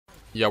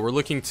yeah, we're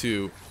looking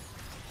to,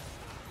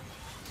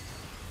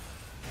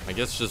 I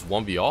guess, just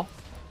 1v all.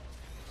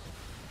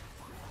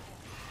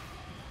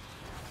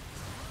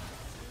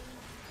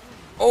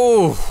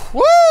 Oh,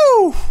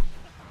 woo!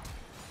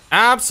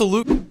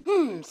 Absolute.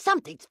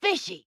 Something's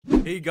fishy.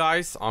 Hey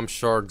guys, I'm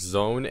Shark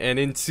Zone, and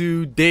in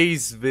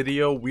today's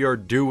video, we are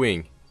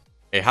doing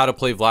a how to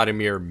play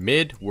Vladimir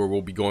mid, where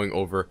we'll be going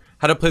over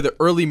how to play the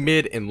early,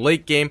 mid, and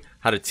late game,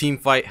 how to team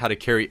fight, how to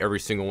carry every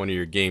single one of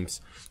your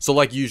games. So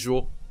like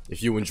usual,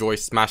 if you enjoy,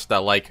 smash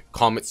that like,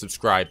 comment,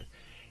 subscribe,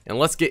 and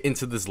let's get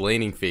into this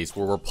laning phase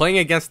where we're playing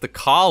against the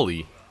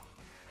Kali.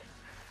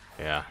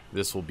 Yeah,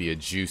 this will be a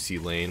juicy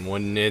lane,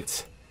 wouldn't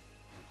it?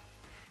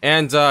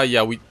 And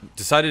yeah, we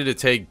decided to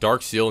take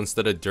Dark Seal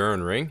instead of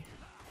Duran Ring.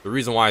 The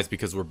reason why is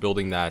because we're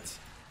building that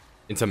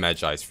into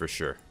Medjai's for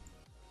sure.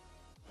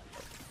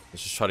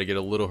 Let's just try to get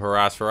a little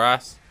harass.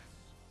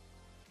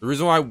 The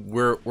reason why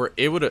we're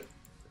able to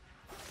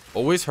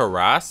always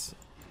harass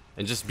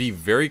and just be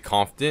very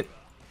confident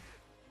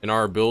in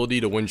our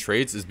ability to win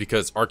trades is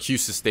because our Q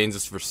sustains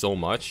us for so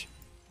much.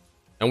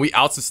 And we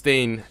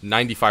out-sustain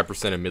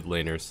 95% of mid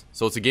laners.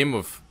 So it's a game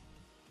of,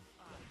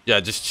 yeah,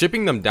 just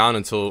chipping them down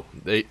until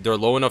they're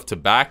low enough to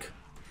back.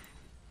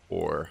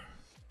 Or,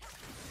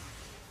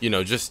 you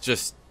know,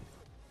 just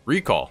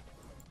recall.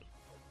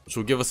 Which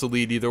will give us a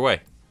lead either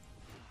way.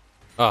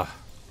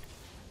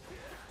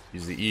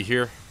 Use the E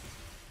here.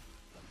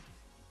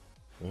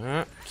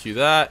 Cue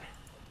that.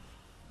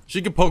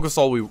 She can poke us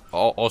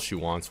all she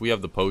wants. We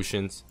have the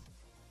potions.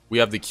 We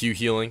have the Q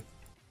healing.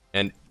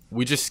 And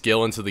we just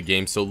scale into the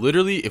game. So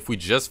literally, if we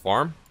just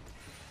farm,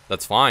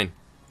 that's fine.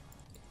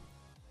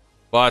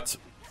 But,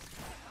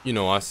 you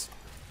know us.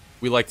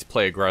 We like to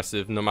play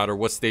aggressive no matter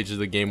what stage of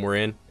the game we're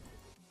in.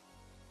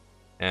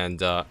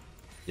 And,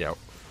 yeah.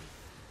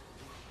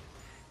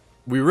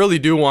 We really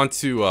do want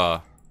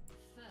to,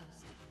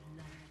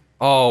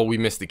 oh, we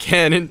missed the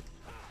cannon.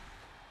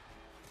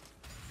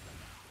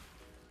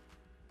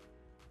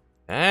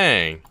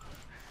 Dang.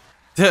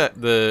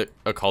 The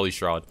Akali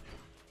Shroud.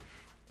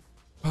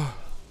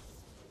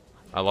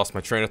 I lost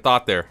my train of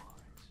thought there.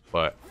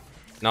 But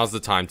now's the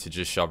time to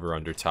just shove her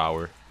under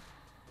tower.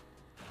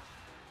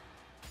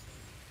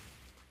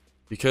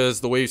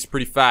 Because the wave's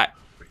pretty fat.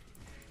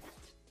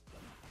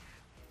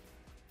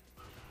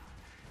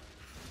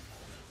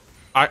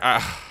 Ha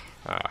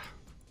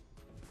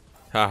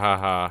ha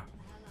ha.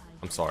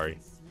 I'm sorry.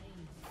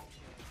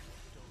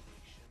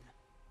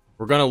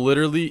 We're gonna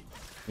literally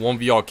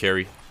 1v all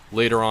carry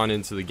later on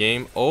into the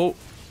game. Oh,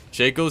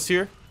 Shaco's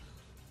here.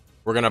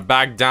 We're gonna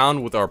back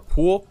down with our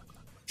pool,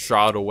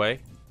 shroud away,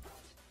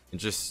 and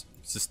just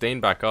sustain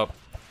back up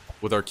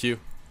with our Q.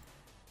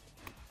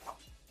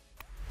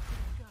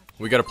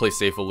 We gotta play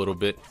safe a little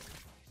bit,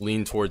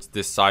 lean towards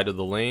this side of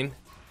the lane,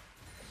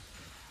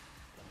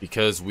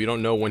 because we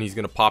don't know when he's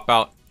gonna pop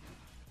out,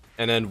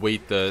 and then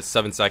wait the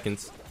 7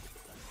 seconds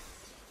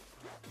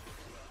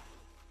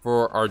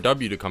for our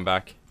W to come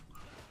back.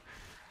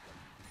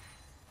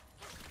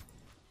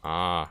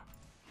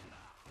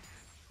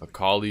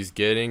 Akali's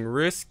getting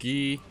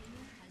risky.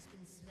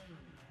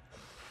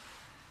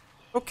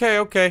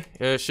 Okay.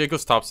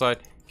 Shaco's topside.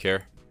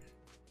 Care.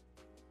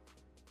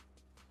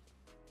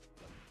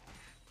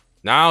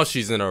 Now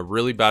she's in a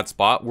really bad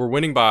spot. We're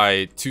winning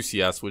by 2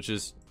 CS, which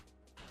is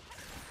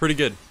pretty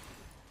good.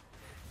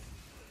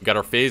 We got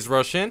our phase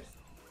rush in.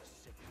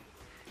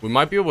 We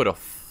might be able to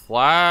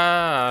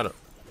flat.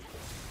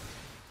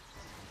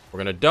 We're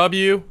gonna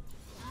W.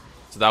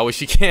 So that way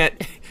she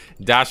can't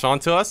dash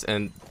onto us.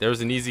 And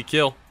there's an easy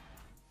kill.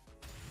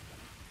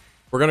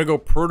 We're gonna go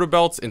Proto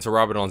Belts into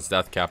Rabadon's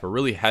Death Cap. A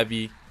really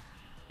heavy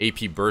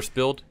AP burst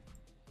build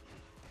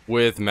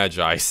with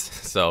Medjai's.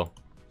 So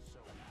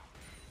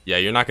yeah,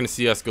 you're not gonna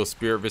see us go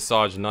Spirit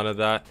Visage, none of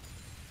that.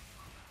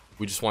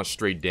 We just want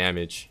straight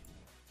damage.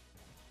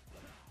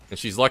 And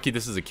she's lucky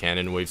this is a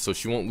cannon wave, so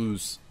she won't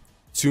lose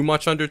too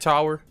much under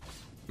tower.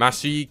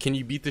 Master Yi, can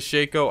you beat the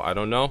Shaco? I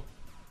don't know.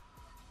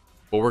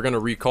 But we're gonna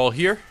recall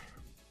here.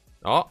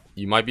 Oh,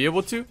 you might be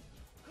able to.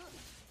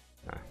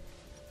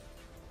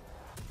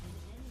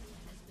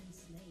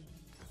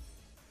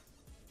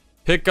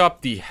 Pick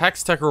up the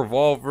Hextech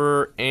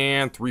Revolver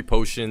and 3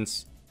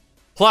 potions.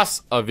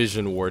 Plus a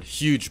Vision Ward.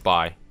 Huge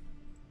buy.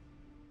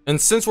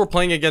 And since we're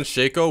playing against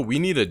Shaco, we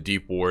need a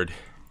deep ward.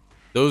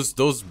 Those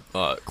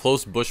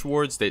close bush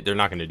wards, they're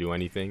not going to do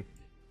anything.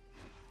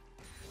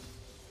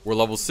 We're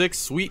level 6.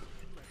 Sweet.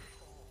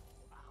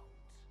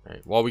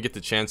 Alright, while we get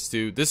the chance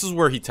to. This is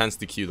where he tends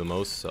to Q the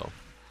most, so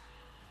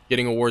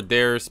getting a ward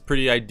there is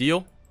pretty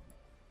ideal.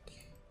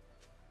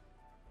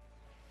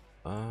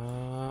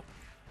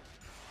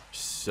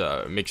 Just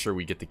make sure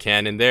we get the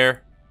cannon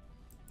there.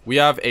 We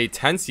have a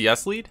 10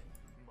 CS lead.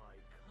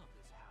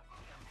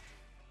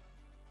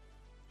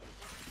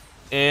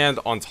 And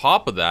on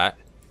top of that,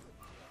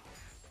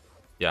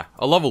 yeah,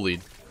 a level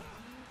lead.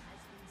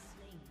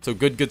 So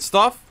good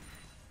stuff.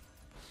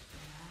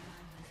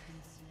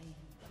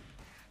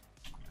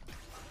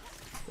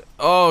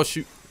 Oh,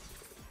 shoot.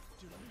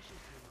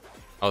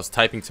 I was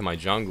typing to my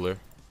jungler.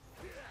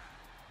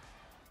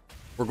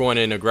 We're going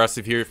in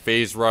aggressive here.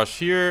 Phase rush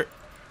here.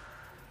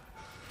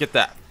 Get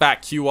that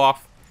back Q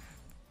off.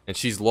 And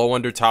she's low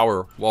under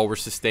tower while we're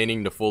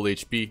sustaining the full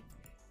HP.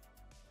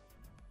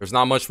 There's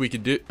not much we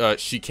could do.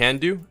 She can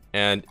do.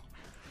 And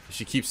if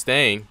she keeps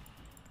staying,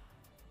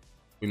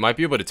 we might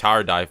be able to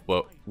tower dive.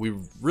 But we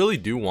really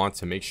do want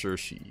to make sure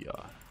she...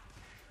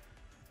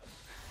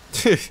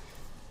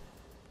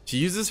 she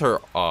uses her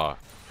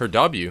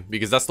W.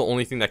 Because that's the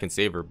only thing that can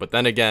save her. But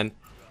then again,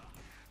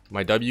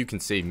 my W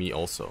can save me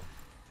also.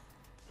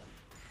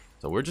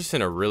 So we're just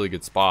in a really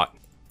good spot.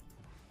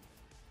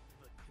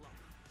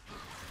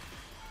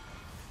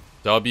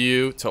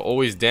 W to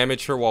always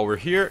damage her while we're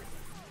here.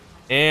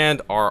 And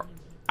our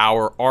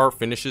R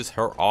finishes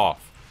her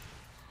off.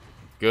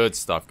 Good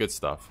stuff, good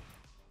stuff.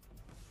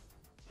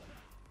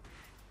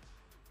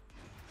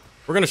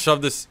 We're going to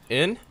shove this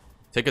in.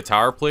 Take a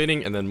tower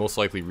plating and then most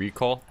likely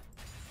recall.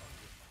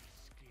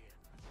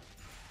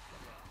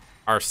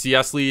 Our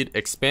CS lead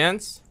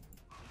expands.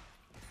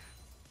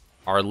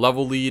 Our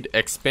level lead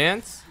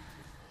expands.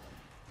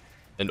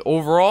 And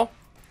overall,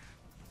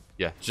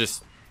 yeah,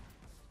 just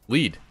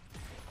lead.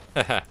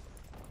 And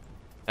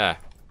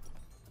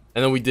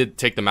then we did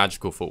take the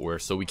magical footwear,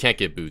 so we can't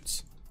get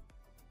boots.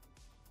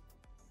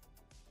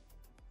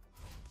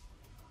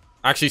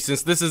 Actually,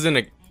 since this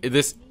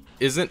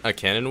isn't a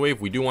cannon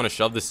wave, we do want to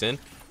shove this in.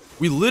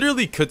 We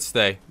literally could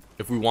stay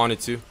if we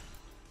wanted to.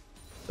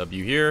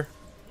 W here.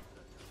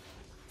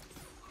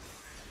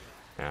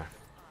 Yeah.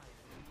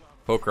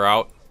 Poke her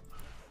out.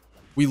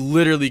 We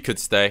literally could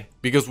stay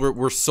because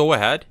we're so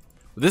ahead.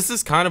 This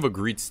is kind of a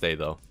greed stay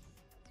though.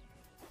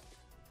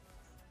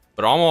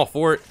 But I'm all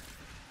for it.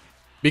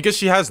 Because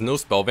she has no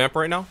spell vamp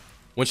right now.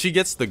 When she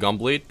gets the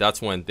gunblade,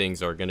 that's when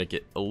things are gonna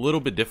get a little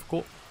bit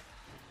difficult.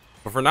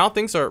 But for now,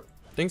 things are,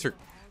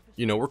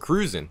 you know, we're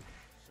cruising.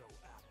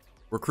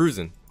 We're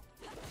cruising.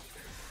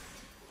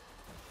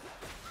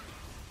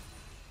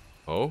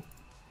 Oh.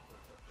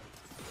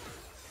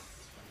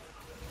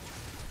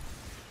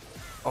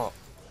 Oh.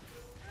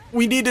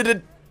 We needed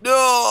a...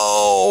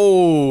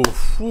 No!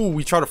 Ooh,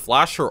 we try to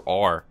flash her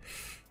R.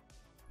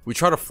 We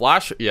try to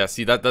flash... Yeah,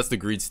 see, that's the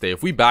greed stay.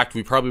 If we backed,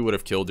 we probably would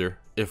have killed her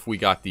if we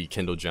got the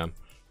Kindle Gem.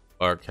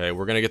 Okay,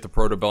 we're going to get the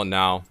Proto Belt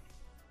now.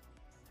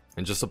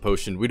 And just a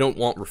potion. We don't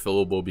want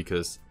refillable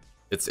because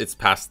it's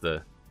past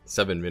the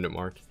 7-minute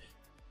mark.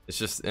 It's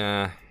just...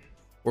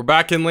 We're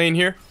back in lane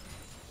here.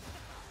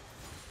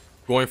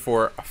 Going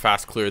for a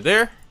fast clear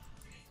there.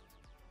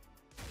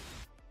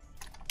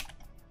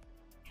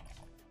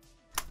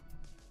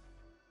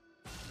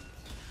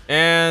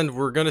 And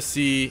we're gonna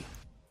see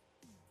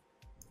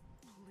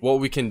what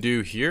we can do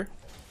here.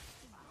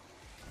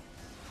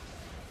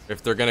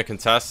 If they're gonna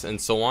contest and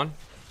so on.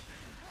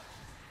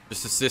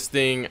 Just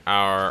assisting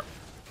our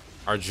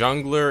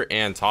jungler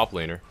and top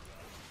laner.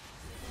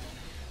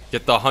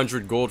 Get the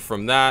 100 gold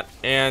from that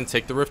and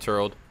take the Rift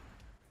Herald.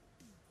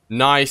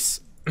 Nice.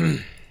 Okay,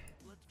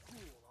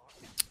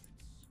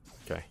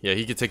 yeah,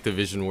 he could take the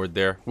Vision Ward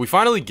there. We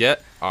finally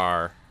get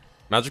our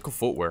magical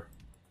footwear.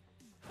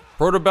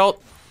 Proto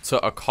Belt to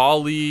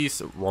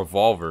Akali's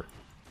revolver.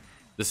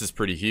 This is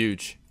pretty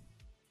huge.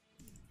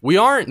 We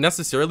aren't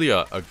necessarily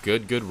a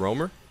good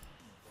roamer.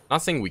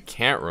 Not saying we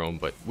can't roam,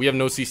 but we have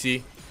no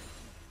CC.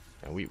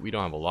 And we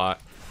don't have a lot.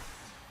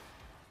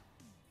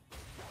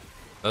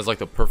 That's like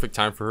the perfect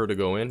time for her to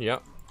go in.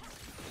 Yep.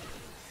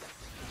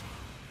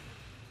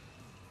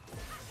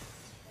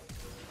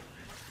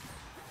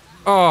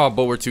 Oh,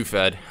 but we're too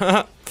fed.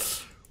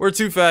 We're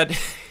too fed.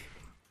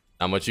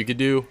 Not much you could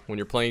do when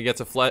you're playing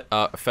against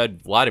a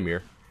fed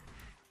Vladimir.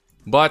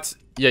 But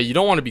yeah, you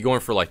don't want to be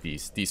going for like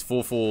these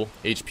full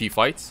HP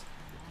fights.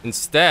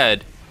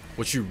 Instead,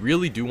 what you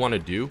really do want to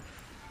do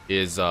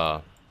is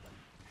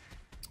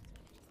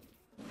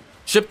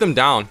ship them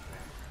down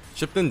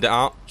to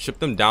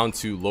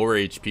lower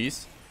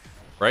HPs,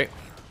 right?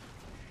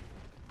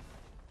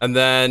 And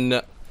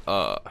then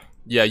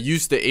yeah,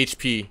 use the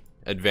HP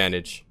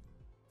advantage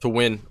to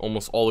win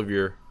almost all of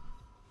your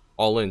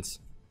all-ins.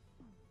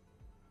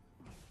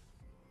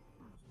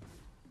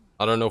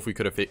 I don't know if we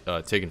could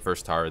have taken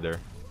first tower there.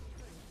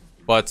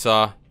 But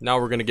now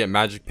we're going to get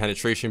magic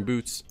penetration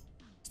boots.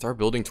 Start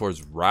building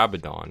towards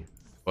Rabadon.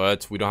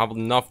 But we don't have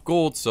enough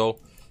gold, so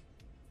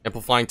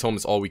amplifying tome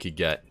is all we could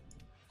get.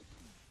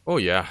 Oh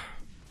yeah.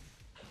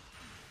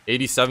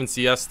 87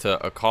 CS to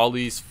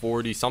Akali's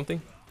 40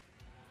 something.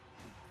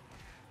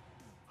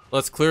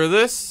 Let's clear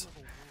this.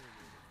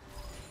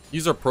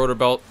 Use our Proto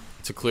Belt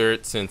to clear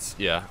it since,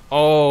 yeah.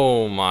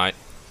 Oh my.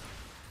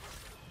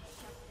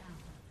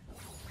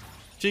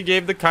 She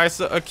gave the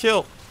Kaisa a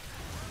kill.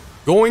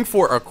 Going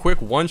for a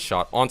quick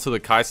one-shot onto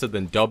the Kaisa,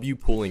 then W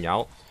pulling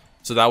out.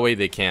 So that way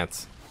they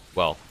can't,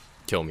 well,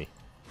 kill me.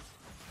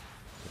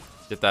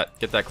 Get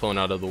that clone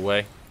out of the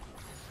way.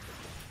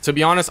 To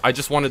be honest, I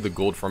just wanted the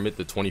gold from it,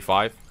 the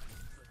 25.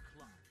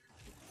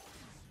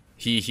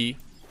 Hee.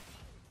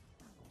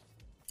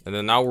 And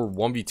then now we're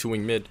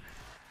 1v2ing mid.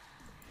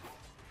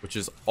 Which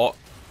is all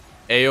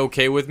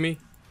A-okay with me.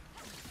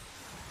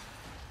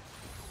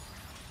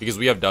 Because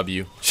we have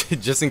W.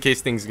 Just in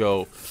case things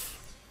go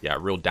Yeah,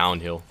 real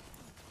downhill.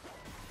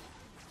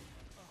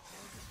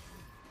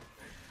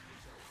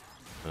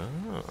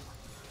 Ah.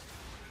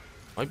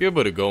 Might be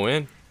able to go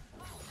in.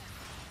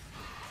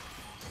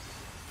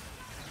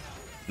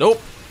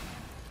 Nope.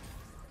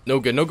 No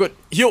good, no good.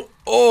 Heal.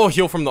 Oh,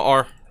 heal from the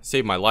R.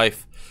 Saved my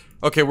life.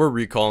 Okay, we're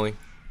recalling.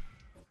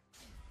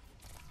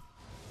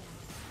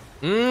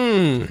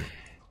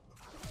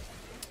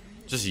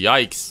 Just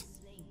yikes.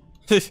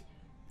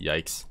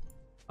 Yikes.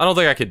 I don't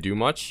think I could do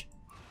much.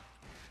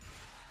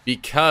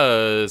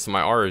 Because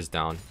my R is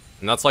down.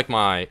 And that's like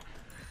my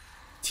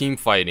team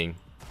fighting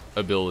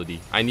ability.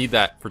 I need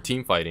that for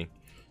team fighting.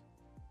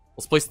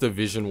 Let's place the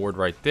vision ward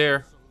right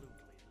there.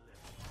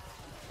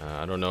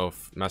 I don't know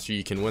if Master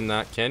Yi can win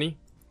that. Can he?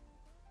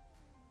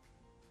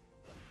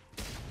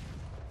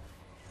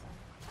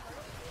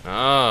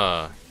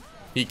 Ah,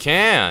 he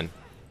can.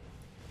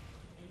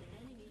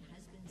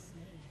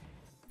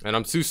 And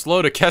I'm too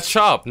slow to catch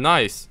up.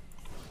 Nice.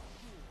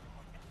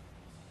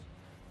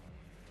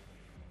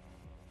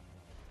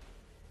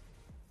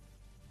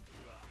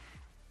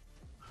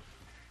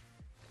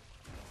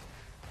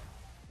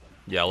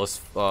 Yeah,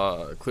 let's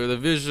clear the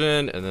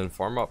vision and then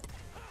farm up.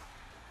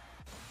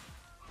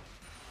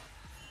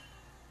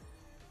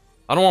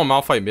 I don't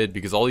want Malphite mid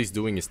because all he's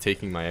doing is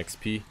taking my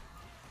XP.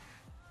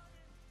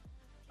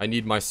 I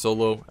need my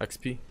solo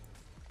XP.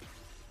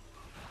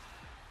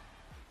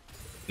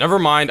 Never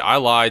mind, I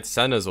lied.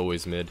 Senna's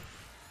always mid.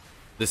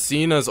 The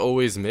Cena's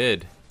always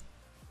mid.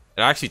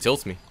 It actually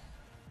tilts me.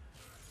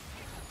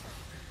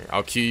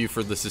 I'll Q you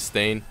for the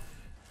sustain.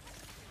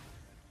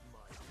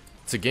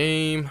 It's a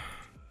game.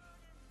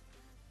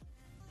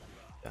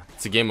 Yeah,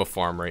 it's a game of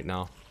farm right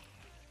now.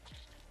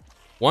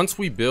 Once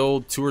we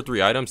build 2 or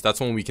 3 items, that's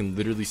when we can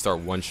literally start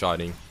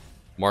one-shotting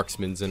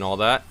marksmans and all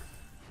that.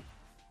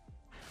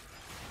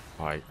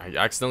 Oh, I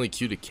accidentally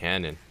queued a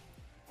cannon.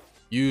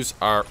 Use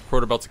our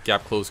protobelt to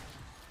gap close.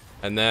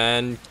 And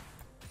then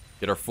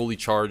get our fully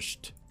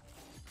charged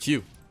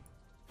Q.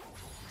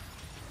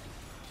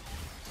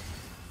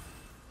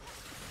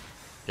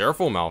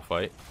 Careful,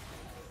 Malphite.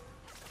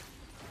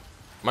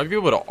 Might be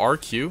able to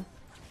RQ.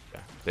 Yeah,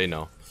 they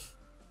know.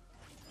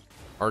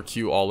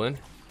 RQ all in.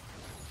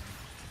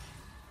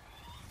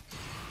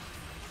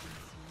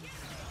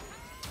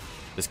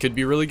 This could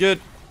be really good.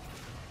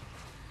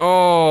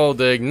 Oh,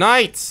 the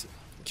ignite!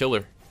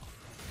 Killer.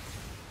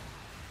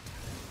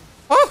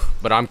 Oh,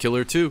 but I'm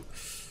killer too.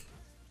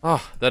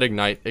 Ah, that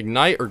ignite.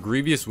 Ignite or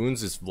grievous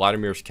wounds is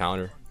Vladimir's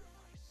counter.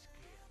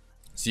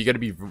 So you gotta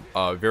be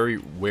very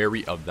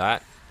wary of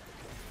that.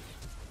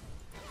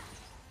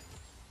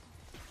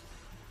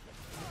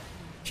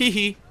 Hee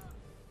hee.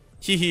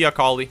 Hee hee,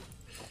 Akali.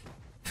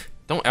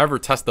 Don't ever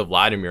test the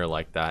Vladimir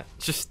like that.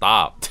 Just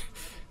stop.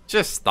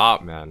 Just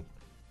stop, man.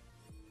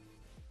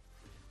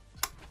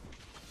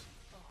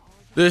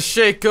 The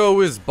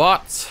Shaco is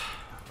bot.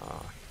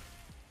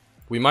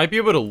 We might be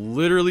able to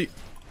literally...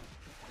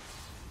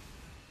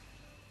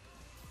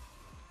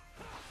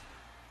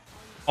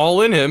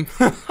 all in him.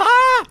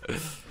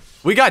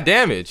 We got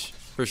damage,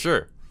 for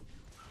sure.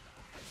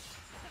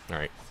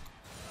 Alright.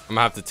 I'm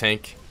gonna have to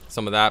tank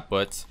some of that,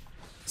 but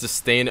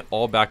sustain it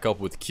all back up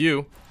with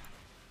Q.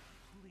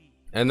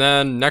 And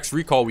then next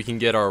recall, we can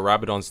get our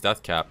Rabadon's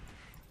death cap,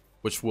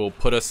 which will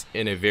put us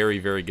in a very,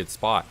 very good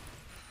spot.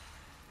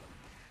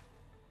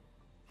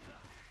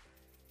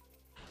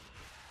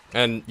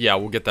 And yeah,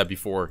 we'll get that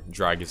before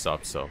drag is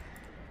up, so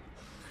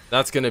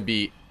that's gonna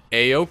be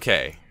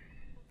a-okay.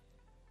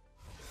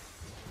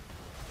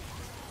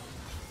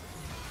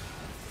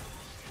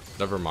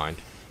 Never mind.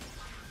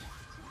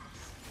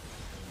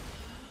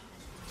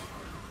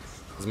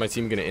 Is my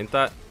team gonna int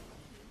that?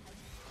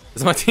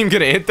 Is my team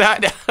gonna int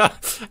that?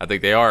 I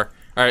think they are.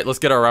 Alright, let's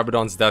get our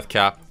Rabadon's death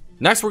cap.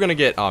 Next, we're gonna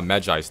get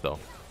Medjai's though.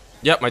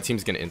 Yep, my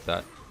team's gonna int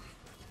that.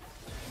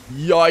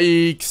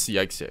 Yikes!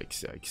 Yikes!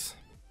 Yikes! Yikes!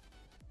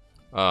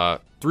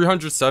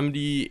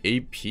 370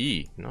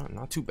 AP. No,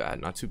 not too bad.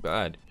 Not too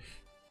bad.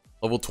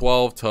 Level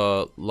 12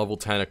 to level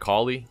 10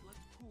 Akali.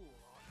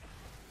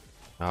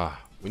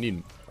 We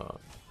need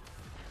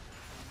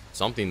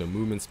something to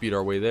movement speed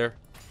our way there.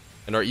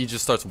 And our E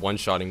just starts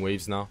one-shotting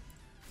waves now.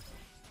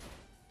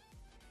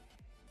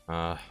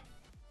 They're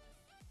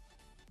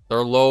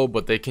low,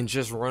 but they can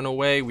just run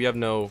away. We have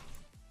no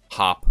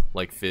hop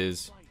like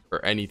Fizz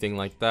or anything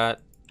like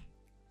that.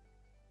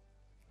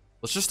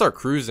 Let's just start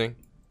cruising.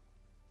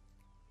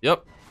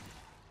 Yep.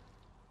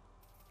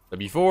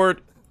 W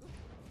forward.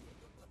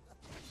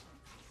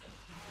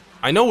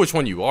 I know which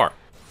one you are.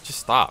 Just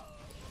stop.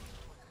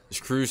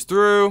 Just cruise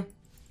through.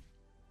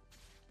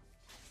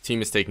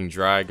 Team is taking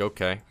drag.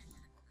 Okay.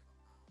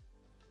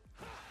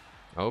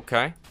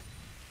 Okay.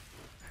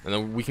 And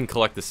then we can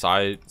collect the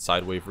side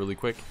wave really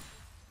quick.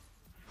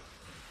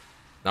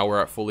 Now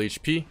we're at full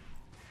HP.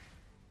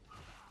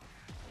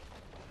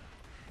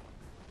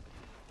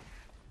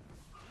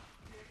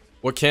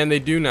 What can they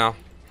do now?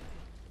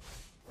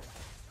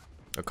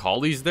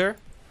 Akali's there?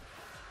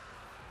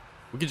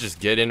 We could just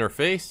get in her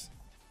face.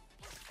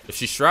 If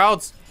she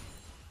shrouds.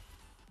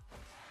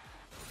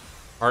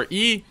 Our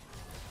E.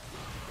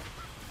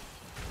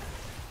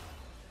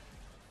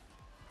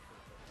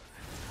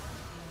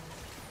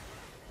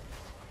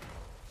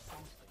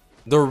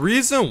 The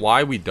reason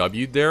why we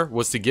W'd there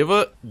was to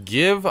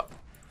give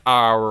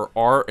our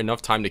R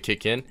enough time to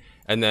kick in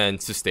and then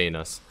sustain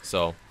us.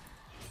 So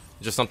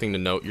just something to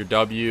note. Your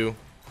W,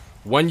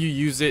 when you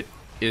use it,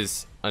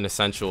 is an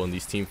essential in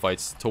these team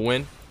fights to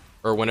win,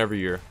 or whenever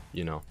you're,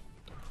 you know,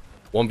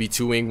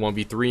 1v2ing,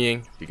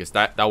 1v3ing, because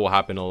that will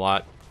happen a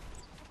lot.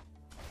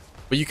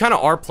 But you kind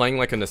of are playing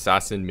like an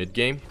assassin mid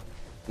game,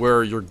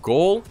 where your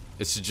goal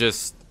is to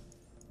just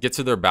get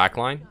to their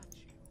backline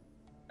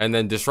and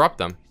then disrupt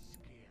them.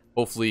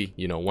 Hopefully,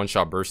 you know,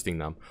 one-shot bursting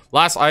them.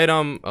 Last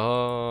item,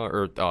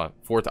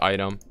 fourth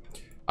item.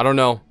 I don't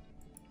know.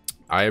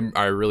 I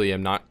really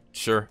am not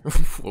sure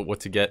what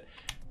to get.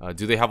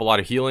 Do they have a lot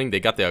of healing? They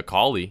got the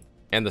Akali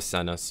and the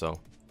Senna, so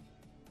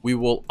we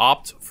will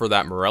opt for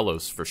that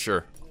Morelos for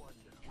sure.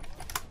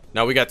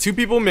 Now we got 2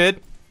 people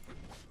mid.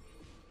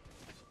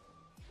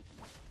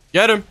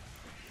 Get him.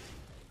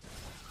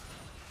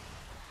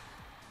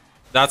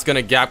 That's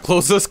gonna gap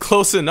close us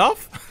close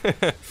enough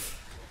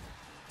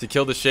to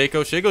kill the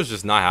Shaco. Shaco's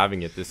just not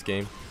having it this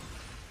game.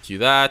 Cue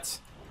that.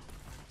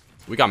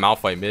 We got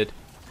Malphite mid.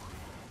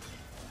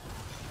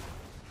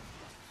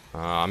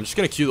 I'm just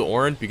gonna queue the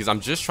Orin because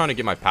I'm just trying to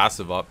get my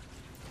passive up.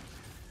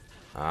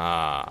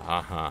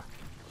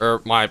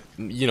 Or my,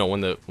 you know,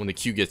 when the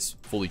Q gets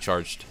fully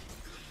charged.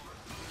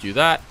 Cue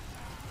that.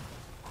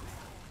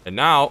 And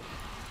now,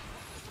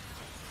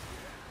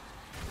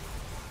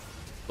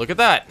 look at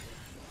that.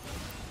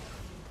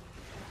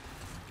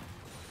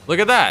 Look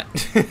at that.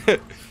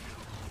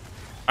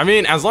 I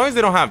mean, as long as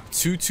they don't have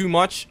too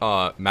much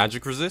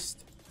magic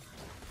resist,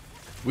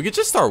 we could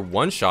just start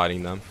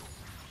one-shotting them.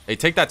 Hey,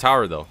 take that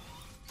tower though.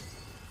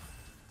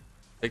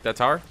 Take that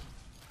tower.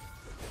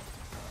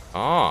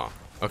 Oh,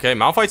 okay.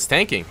 Malphite's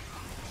tanking.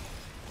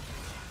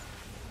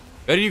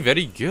 Very,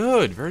 very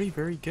good. Very,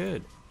 very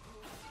good.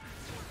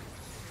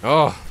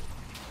 Oh.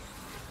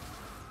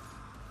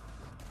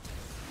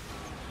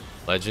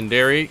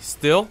 Legendary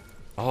still.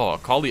 Oh,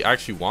 Akali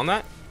actually won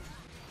that.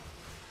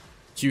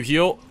 Q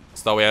heal.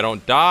 So that way I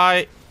don't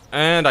die.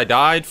 And I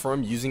died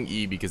from using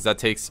E because that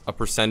takes a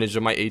percentage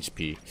of my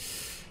HP.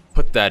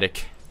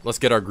 Pathetic. Let's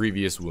get our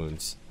grievous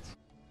wounds.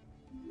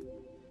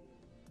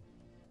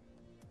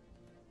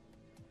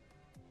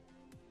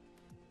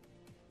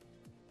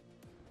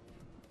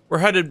 We're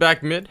headed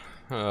back mid.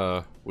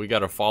 We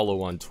got a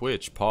follow on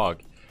Twitch, Pog.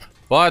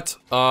 But,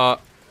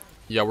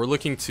 yeah, we're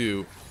looking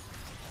to,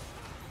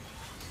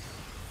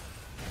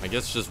 I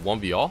guess, just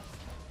 1v all.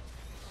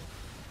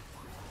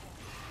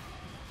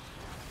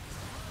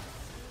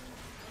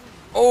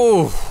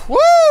 Oh,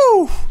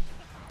 woo!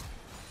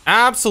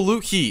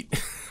 Absolute heat.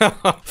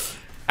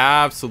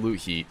 Absolute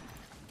heat.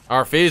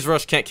 Our phase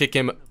rush can't kick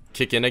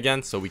in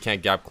again, so we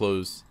can't gap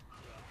close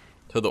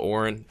to the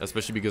Orin,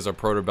 especially because our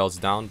Proto Belt's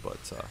down, but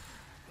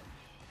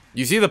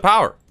you see the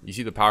power. You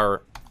see the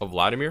power of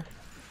Vladimir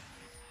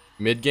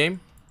mid game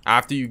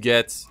after you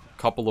get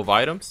a couple of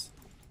items.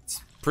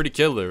 It's pretty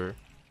killer.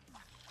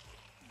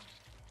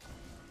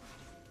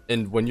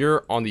 And when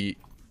you're on the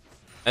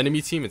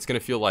enemy team, it's gonna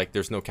feel like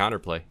there's no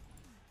counterplay.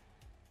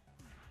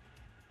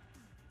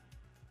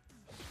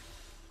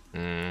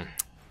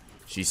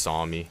 She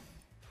saw me.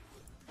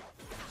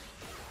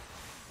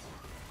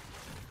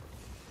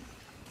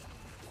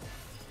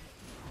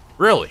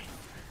 Really?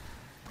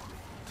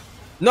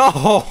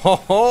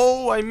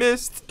 No, I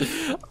missed.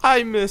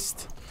 I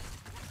missed.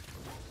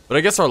 But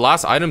I guess our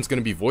last item is going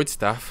to be Void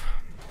Staff.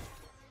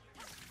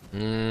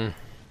 No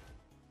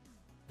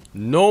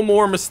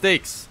more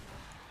mistakes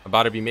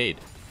about to be made.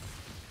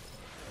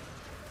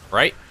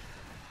 Right?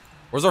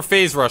 Where's our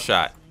phase rush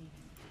at?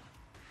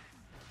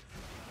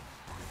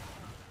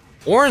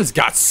 Orin's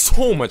got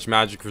so much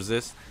magic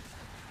resist.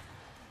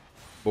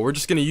 But we're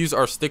just going to use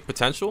our stick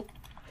potential.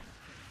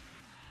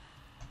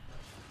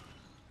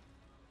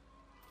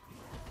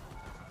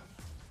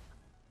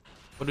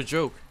 What a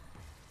joke.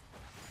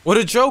 What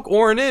a joke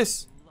Orin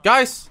is.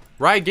 Guys,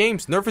 Riot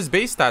Games, nerf his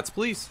base stats,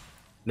 please.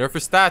 Nerf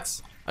his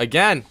stats.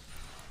 Again.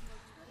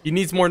 He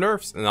needs more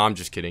nerfs. No, I'm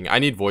just kidding. I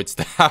need Void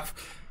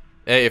Staff.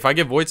 Hey, if I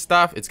get Void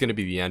Staff, it's going to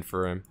be the end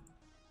for him.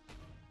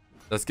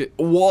 Let's get...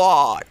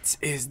 What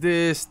is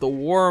this? The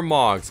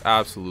Warmogs.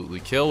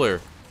 Absolutely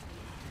killer.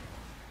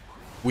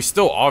 We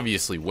still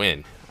obviously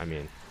win. I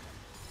mean,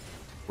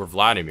 we're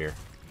Vladimir.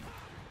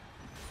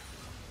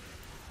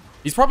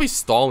 He's probably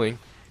stalling,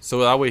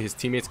 so that way his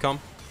teammates come.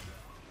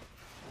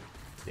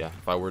 Yeah,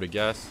 if I were to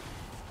guess.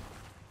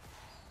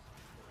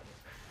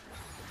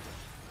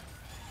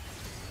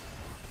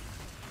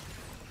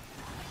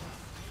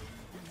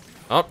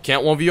 Oh,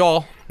 can't 1v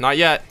all. Not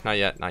yet. Not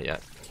yet. Not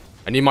yet.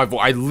 I need my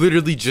I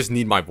literally just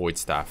need my Void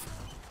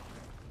Staff.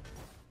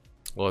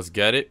 Well, let's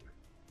get it.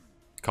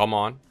 Come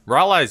on.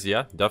 Rallies,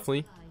 yeah,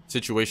 definitely.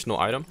 Situational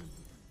item.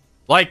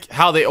 Like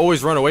how they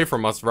always run away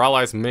from us,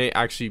 Rallies may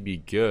actually be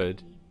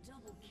good.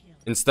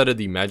 Instead of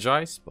the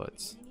Medjais,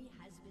 but...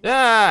 Yeah,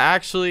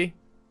 actually.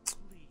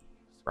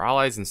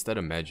 Rallies instead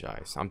of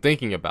Medjais. I'm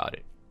thinking about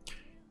it.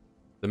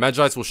 The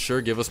Medjais will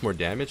sure give us more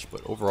damage,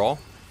 but overall...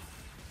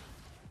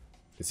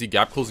 Is he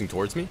gap closing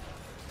towards me?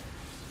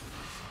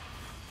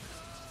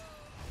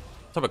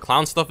 What type of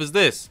clown stuff is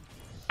this?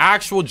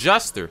 Actual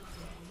jester.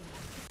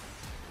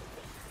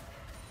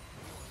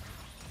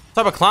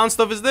 What type of clown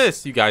stuff is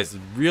this? You guys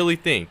really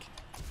think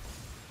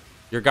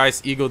your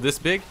guy's ego this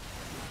big?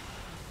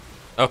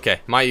 Okay,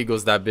 my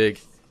ego's that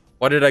big.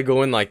 Why did I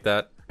go in like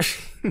that?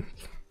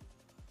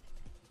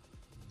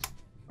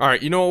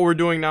 Alright, you know what we're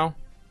doing now?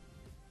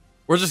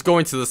 We're just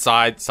going to the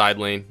side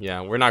lane. Yeah,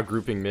 we're not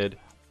grouping mid.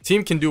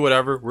 Team can do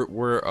whatever.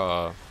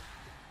 We're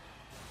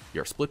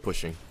split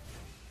pushing.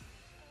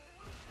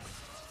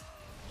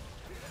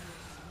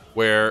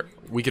 Where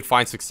we could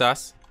find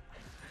success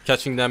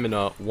catching them in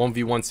a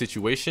 1v1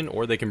 situation,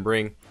 or they can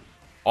bring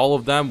all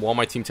of them while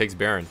my team takes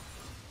Baron.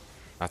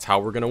 That's how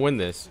we're gonna win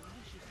this.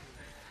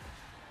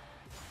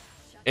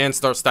 And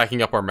start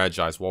stacking up our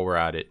Medjais while we're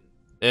at it.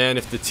 And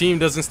if the team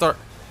doesn't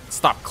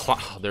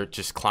they're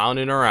just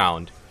clowning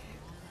around.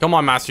 Come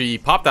on, Master Yi,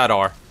 pop that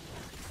R.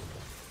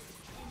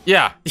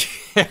 Yeah.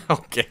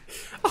 Okay.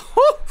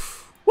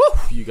 Woo!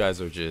 You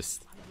guys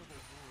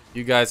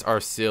are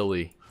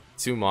silly.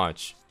 Too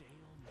much.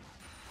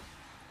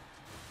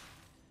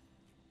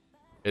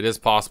 It is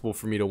possible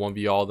for me to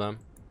 1v all them.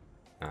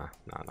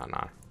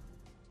 Nah.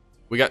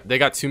 They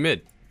got 2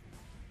 mid.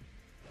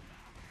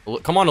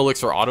 Come on,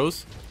 Elixir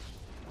autos.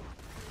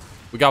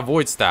 We got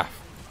Void Staff.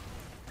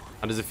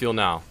 How does it feel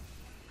now?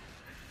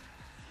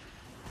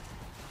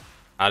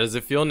 How does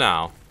it feel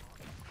now?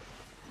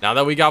 Now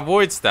that we got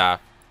Void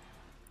Staff.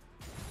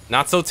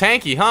 Not so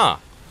tanky, huh?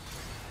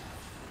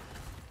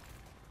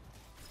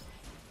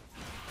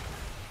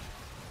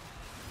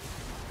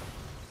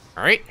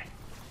 Alright.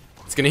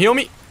 It's gonna heal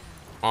me.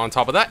 On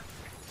top of that.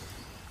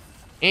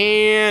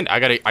 And I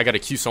gotta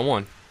Q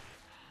someone.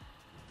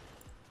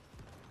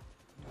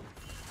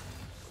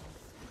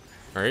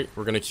 Alright,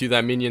 we're gonna Q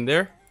that minion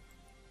there.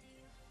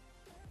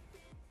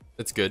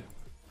 That's good.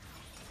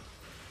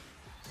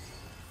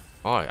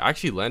 Oh, I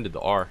actually landed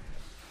the R.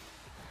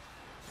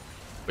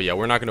 But yeah,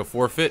 we're not gonna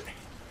forfeit.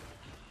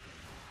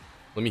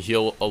 Let me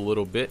heal a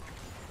little bit.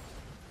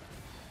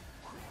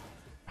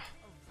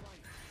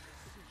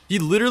 He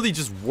literally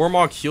just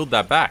Warmog healed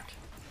that back.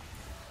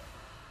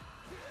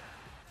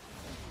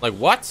 Like,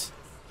 what?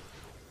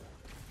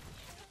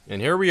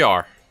 And here we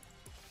are.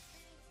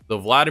 The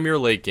Vladimir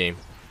late game.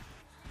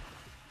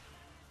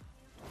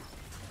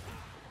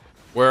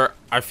 Where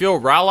I feel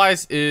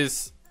Rallies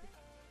is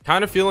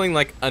kind of feeling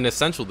like an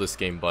essential this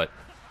game, but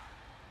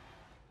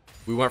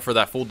we went for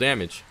that full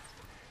damage.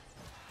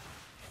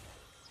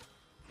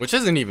 Which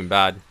isn't even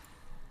bad.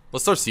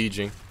 Let's start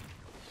sieging.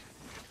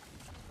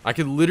 I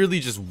could literally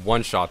just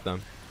one-shot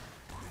them.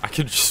 I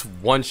could just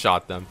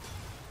one-shot them.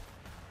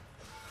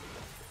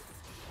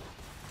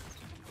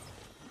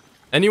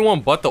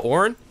 Anyone but the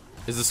Orin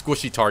is a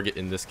squishy target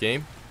in this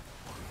game.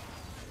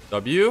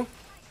 W.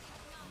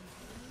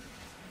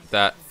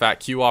 That fat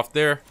Q off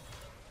there.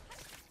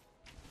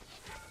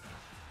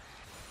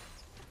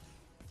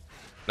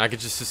 And I could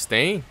just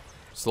sustain.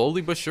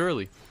 Slowly but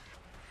surely.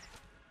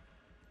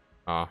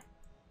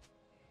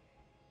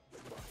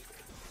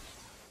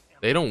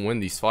 They don't win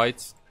these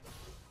fights.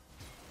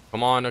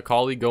 Come on,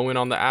 Akali, go in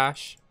on the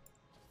Ashe.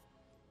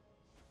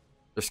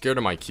 They're scared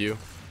of my Q.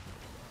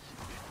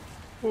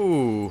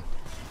 Ooh.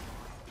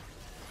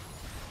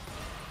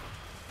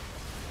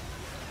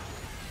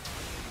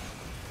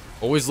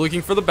 Always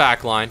looking for the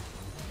backline.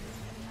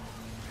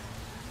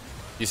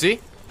 You see?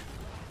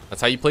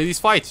 That's how you play these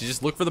fights. You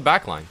just look for the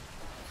backline.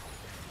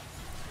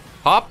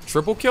 Pop,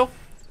 triple kill.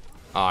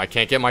 I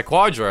can't get my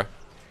Quadra.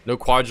 No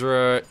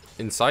Quadra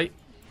in sight.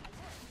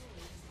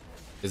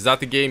 Is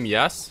that the game?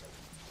 Yes.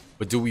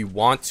 But do we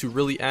want to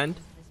really end?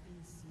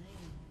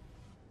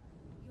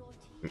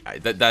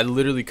 That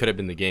literally could have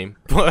been the game.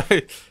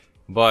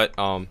 but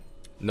no,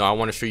 I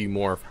want to show you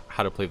more of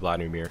how to play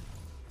Vladimir.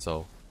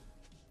 So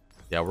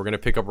yeah, we're gonna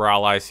pick up our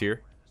allies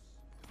here.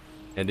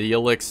 And the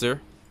elixir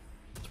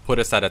to put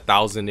us at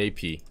 1000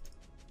 AP.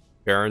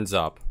 Baron's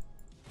up.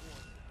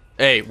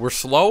 Hey, we're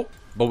slow,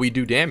 but we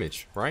do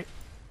damage, right?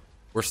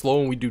 We're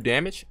slow and we do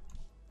damage.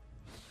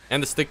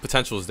 And the stick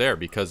potential is there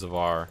because of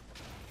our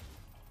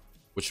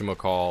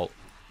whatchamacall.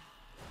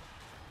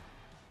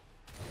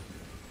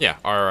 Yeah,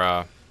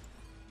 our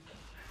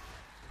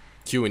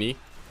Q and E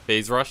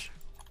phase rush.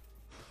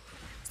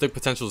 Stick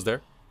potential is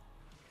there.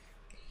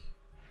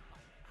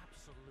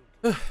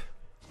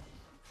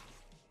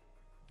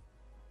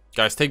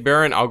 Guys, take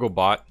Baron. I'll go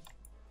bot.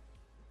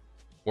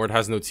 Ward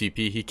has no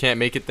TP. He can't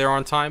make it there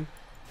on time.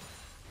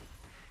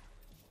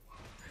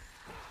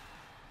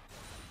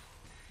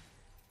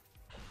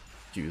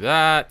 Do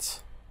that.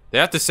 They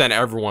have to send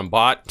everyone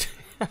bot.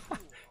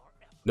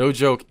 No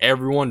joke.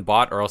 Everyone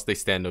bot or else they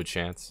stand no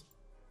chance.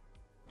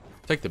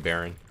 Take the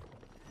Baron.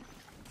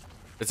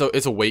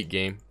 It's a weight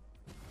game.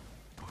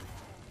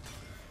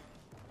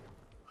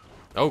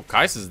 Oh,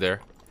 Kai'Sa's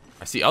there.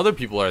 I see other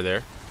people are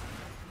there.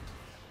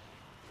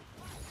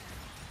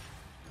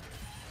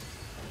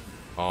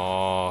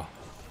 Oh.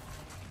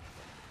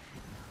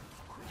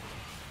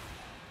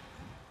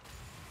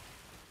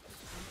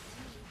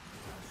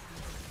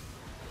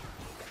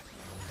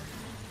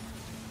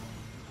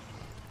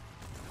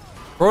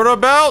 Proto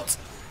belt!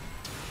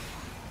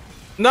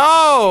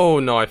 No!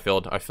 No, I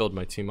failed. I failed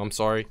my team. I'm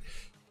sorry.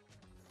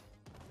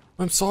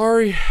 I'm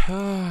sorry.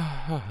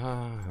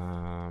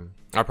 I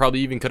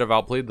probably even could have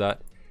outplayed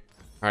that.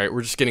 Alright,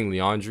 we're just getting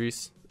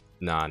Leandries.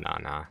 Nah.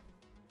 How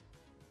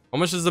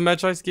much does the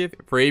match ice give?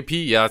 For AP?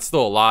 Yeah, that's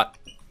still a lot.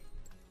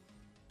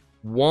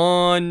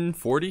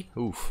 140?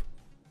 Oof.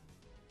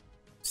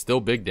 Still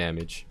big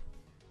damage.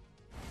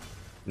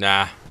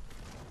 Nah.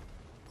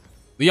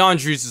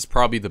 Leandries is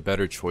probably the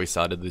better choice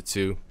out of the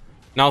two.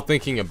 Now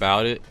thinking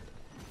about it.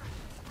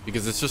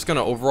 Because it's just going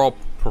to overall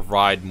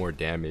provide more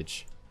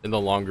damage in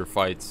the longer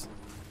fights.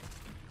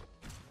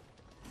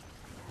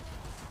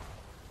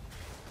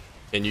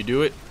 Can you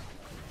do it?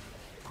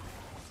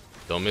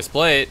 Don't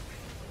misplay it.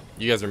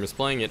 You guys are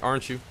misplaying it,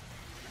 aren't you?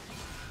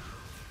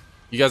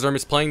 You guys are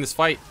misplaying this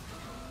fight.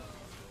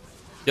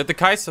 Get the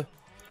Kaisa.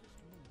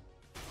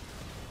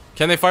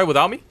 Can they fight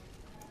without me?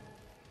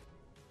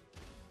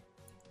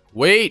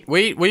 Wait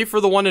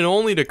for the one and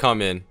only to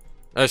come in.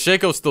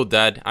 Shaco's still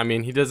dead. I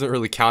mean, he doesn't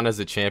really count as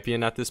a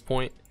champion at this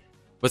point.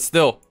 But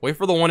still, wait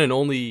for the one and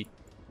only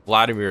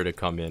Vladimir to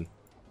come in.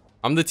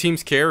 I'm the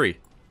team's carry.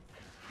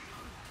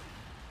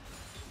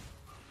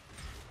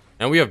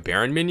 And we have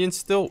Baron minions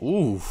still?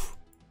 Ooh.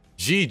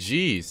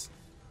 GG's.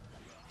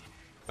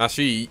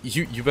 Actually,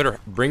 you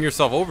better bring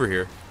yourself over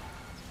here.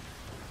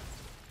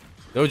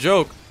 No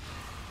joke.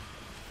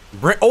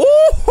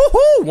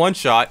 Oh! One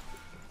shot.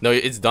 No,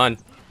 it's done.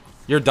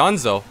 You're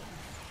donezo.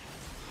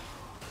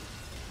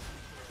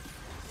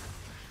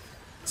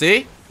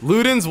 See?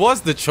 Ludens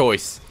was the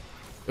choice.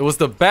 It was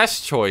the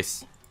best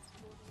choice.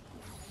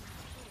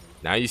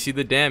 Now you see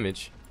the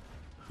damage.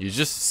 You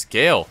just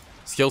scale.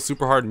 Scale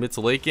super hard mid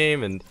to late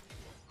game and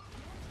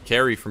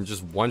carry from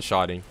just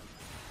one-shotting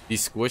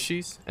these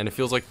squishies. And it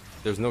feels like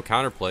there's no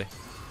counterplay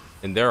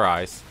in their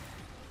eyes.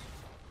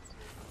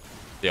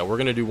 Yeah, we're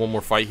going to do one more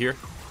fight here.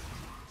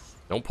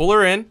 Don't pull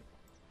her in.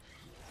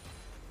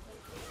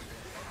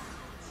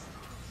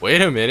 Wait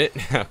a minute.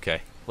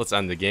 Okay, let's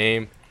end the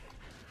game.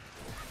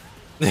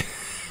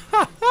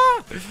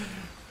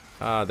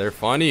 They're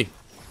funny.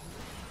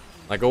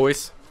 Like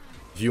always,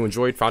 if you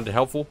enjoyed, found it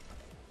helpful,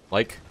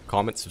 like,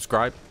 comment,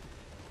 subscribe.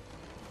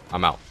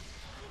 I'm out.